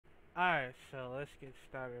Alright, so let's get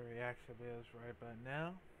started reaction videos right about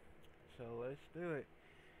now. So let's do it.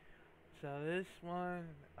 So this one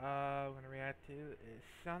I'm gonna react to is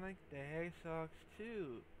Sonic the Hedgehog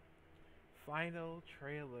 2 final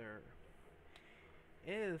trailer.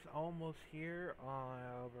 It is almost here on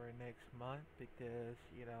over next month because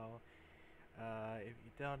if you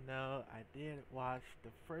don't know, I did watch the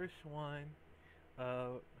first one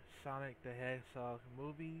of Sonic the Hedgehog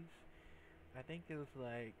movies. I think it was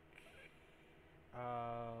like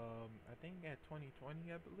I think at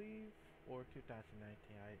 2020, I believe, or 2019.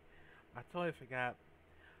 I totally forgot,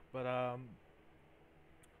 but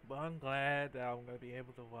but I'm glad that I'm gonna be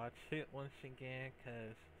able to watch it once again,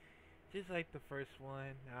 cause just like the first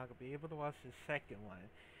one, now I'm gonna be able to watch the second one,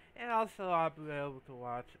 and also I'll be able to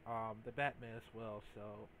watch the Batman as well.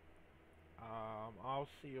 So I'll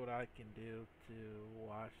see what I can do to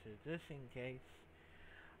watch it just in case.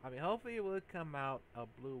 I mean, hopefully it will come out a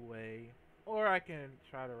Blu-ray, or I can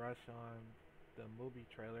try to rush on the movie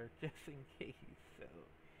trailer just in case. So,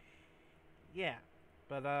 yeah,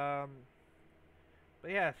 but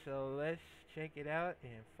yeah. So let's check it out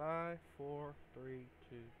in 5, 4, 3,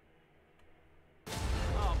 2.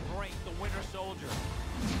 Oh, great, the Winter Soldier.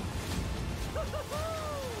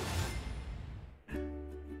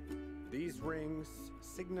 These rings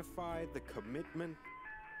signify the commitment.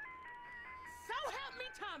 So help me,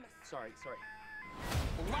 Thomas! Sorry.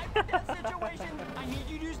 Life or death situation, I need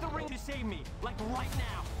you to use the ring to save me, like right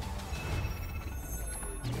now.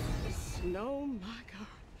 Snow, my God.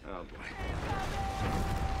 Oh boy.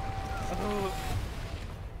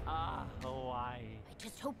 Hawaii. I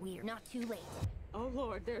just hope we're not too late. Oh,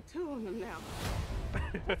 Lord, there are two of them now.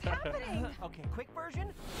 What's happening? Okay, quick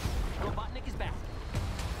version. Robotnik is back.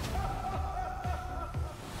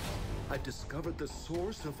 I've discovered the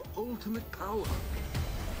source of ultimate power.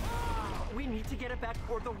 We need to get it back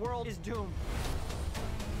or the world is doomed.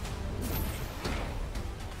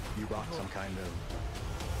 You rock some kind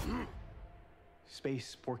of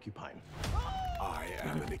space porcupine. I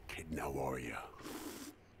am an echidna warrior.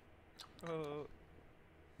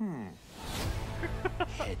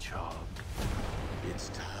 Hedgehog. It's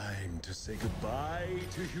time to say goodbye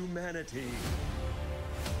to humanity.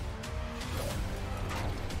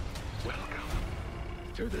 Welcome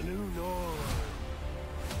to the new norm.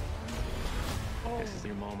 This is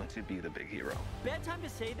your moment to be the big hero. Bad time to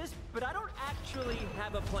say this, but I don't actually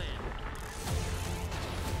have a plan.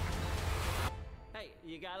 Hey,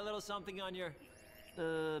 you got a little something on your...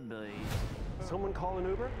 belly? Someone call an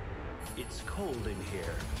Uber? It's cold in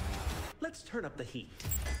here. Let's turn up the heat.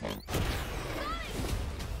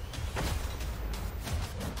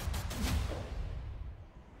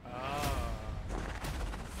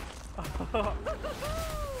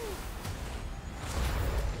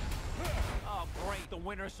 Oh, great, the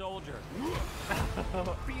Winter Soldier.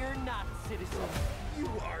 Fear not, citizen. You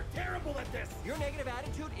are terrible at this! Your negative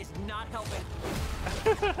attitude is not helping.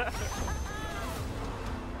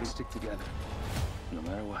 We stick together, no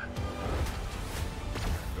matter what.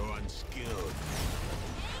 You're unskilled.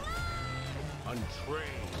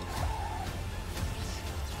 Untrained.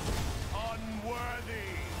 Unworthy!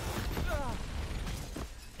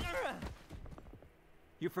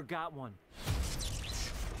 You forgot one.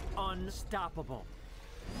 Unstoppable.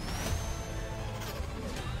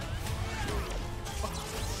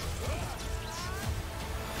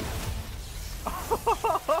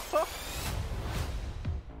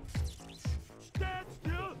 Stand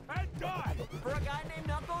still and die! For a guy named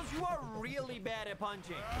Knuckles, you are really bad at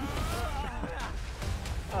punching.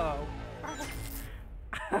 Oh.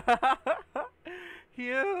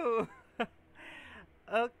 You.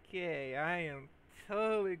 Okay, I am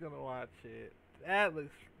totally gonna watch it. That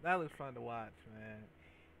looks fun to watch, man.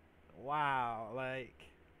 Wow,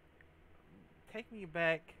 like take me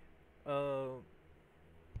back. While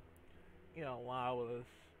I was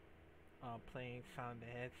playing Sonic the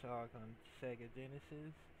Hedgehog on Sega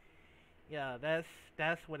Genesis. Yeah,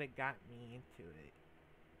 that's what it got me into it.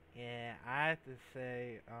 And I have to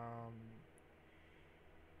say,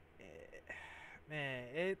 man,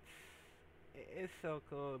 it's so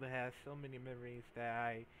cool to have so many memories that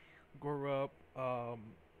I grew up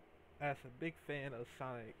as a big fan of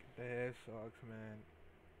Sonic the Hedgehog, man.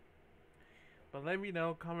 But let me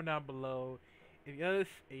know, comment down below if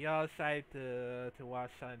y'all excited to watch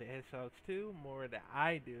Sonic the Hedgehog 2 more than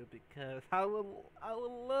I do, because I would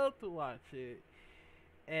love to watch it.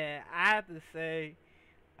 And I have to say,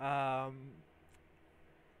 I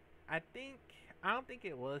don't think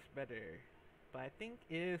it was better, but I think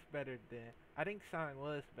it is better than. I think Sonic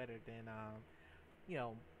was better than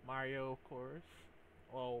Mario, of course.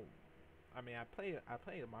 Well, I mean, I played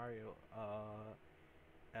Mario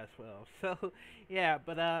as well. So yeah,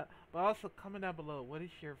 but also comment down below. What is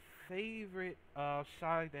your favorite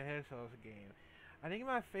Sonic the Hedgehog game? I think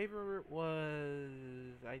my favorite was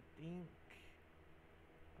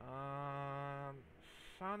um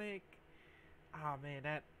Sonic. Oh man,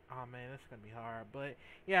 that's gonna be hard. But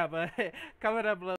yeah, but comment down below.